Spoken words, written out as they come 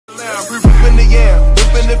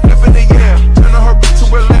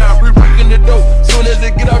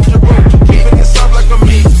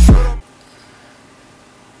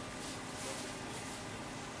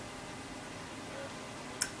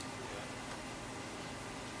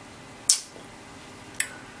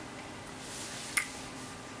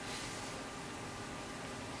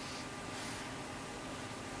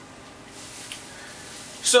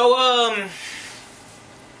So,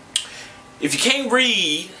 if you can't read,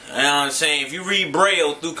 you know what I'm saying, if you read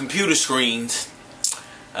Braille through computer screens,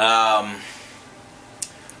 your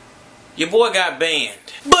boy got banned.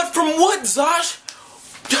 But from what, Zosh?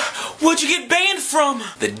 What'd you get banned from?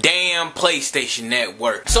 The damn PlayStation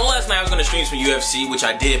Network. So last night I was gonna stream some UFC, which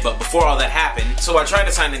I did, but before all that happened, so I tried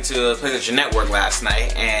to sign into PlayStation Network last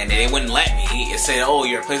night, and it wouldn't let me. It said, oh,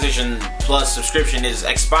 your PlayStation Plus subscription is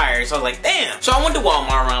expired. So I was like, damn. So I went to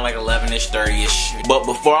Walmart around like 11-ish, 30-ish. But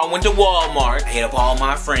before I went to Walmart, I hit up all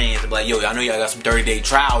my friends and be like, yo, I know y'all got some 30-day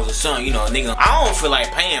trials or something, you know, nigga. I don't feel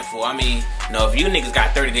like paying for. I mean, you know, if you niggas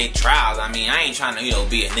got 30-day trials, I mean, I ain't trying to, you know,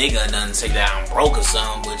 be a nigga or nothing, say that I'm broke or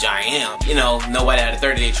something, which I am. You know, nobody had a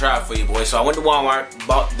 30-day trial for you, boy. So I went to Walmart,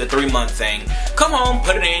 bought the 3-month thing, come home,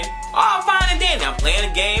 put it in, all fine and dandy. I'm playing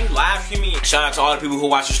the game, live streaming. Shout out to all the people who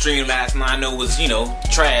watched the stream last night. I know it was, you know,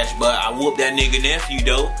 trash, but I whooped that nigga nephew,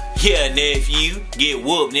 though. Yeah, nephew, get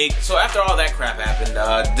whooped, nigga. So after all that crap happened,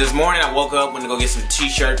 this morning I woke up, went to go get some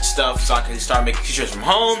t-shirt stuff so I could start making t-shirts from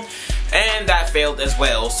home. And that failed as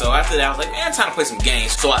well. So after that, I was like, man, time to play some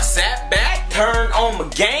games. So I sat back, turned on my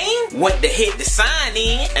game, went to hit the sign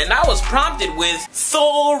in, and I was prompted with,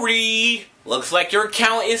 sorry, looks like your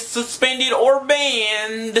account is suspended or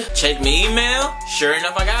banned. Check my email, sure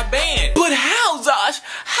enough I got banned. But how, Zosh?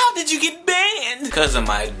 How did you get banned? Because of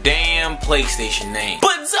my damn PlayStation name.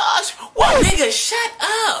 But Zosh, what? Nigga, shut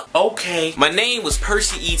up. Okay, my name was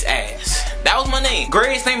Percy Eats Ass. That was my name.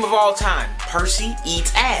 Greatest name of all time. Percy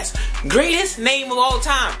Eats Ass. Greatest name of all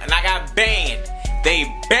time. And I got banned.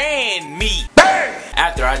 They banned me.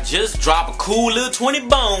 After I just dropped a cool little 20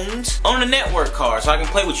 bones on the network card so I can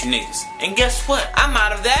play with you niggas. And guess what? I'm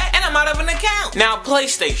out of that and I'm out of an account. Now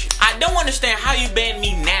PlayStation, I don't understand how you banned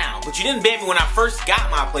me now, but you didn't ban me when I first got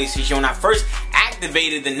my PlayStation, when I first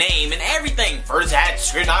activated the name and everything. First had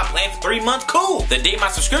subscription, I playing for 3 months, cool. The day my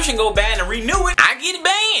subscription go bad and renew it, I get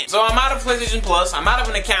banned. So I'm out of PlayStation Plus, I'm out of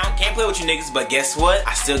an account, can't play with you niggas, but guess what?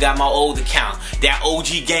 I still got my old account, that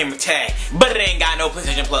OG gamer tag, but it ain't got no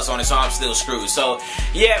PlayStation Plus on it, so I'm still screwed. So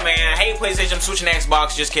yeah, man, I hate PlayStation, I'm switching to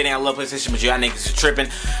Xbox, just kidding, I love PlayStation, but y'all niggas are tripping.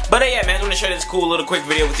 But yeah, man, I want to share this cool little quick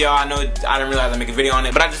video with y'all. I know I didn't realize I'd make a video on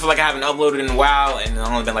it, but I just feel like I haven't uploaded in a while, and it's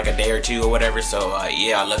only been like a day or two or whatever, so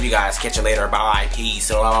yeah, I love you guys, catch you later, bye, peace.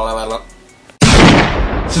 Subscribe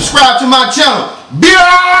to my channel,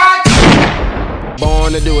 bitch!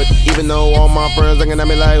 Born to do it, even though all my friends looking at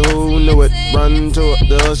me like, who knew it? Run to it,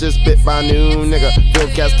 the shit spit by new nigga. Phil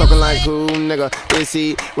cats talking like, who nigga? Is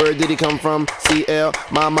he? Where did he come from? CL,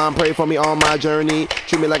 my mom prayed for me on my journey.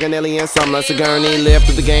 Treat me like an alien, something like Sigourney. Left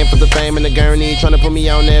with the game for the fame and the gurney. Trying to put me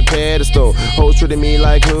on that pedestal. Hoes treated me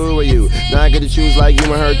like, who are you? Now I get to choose like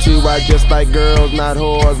you and her too. I just like girls, not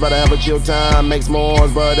whores. Rather have a chill time, makes more.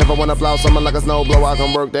 But if I wanna plow someone like a snowblower, I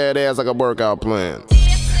can work that ass like a workout plan.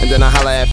 And then I holla at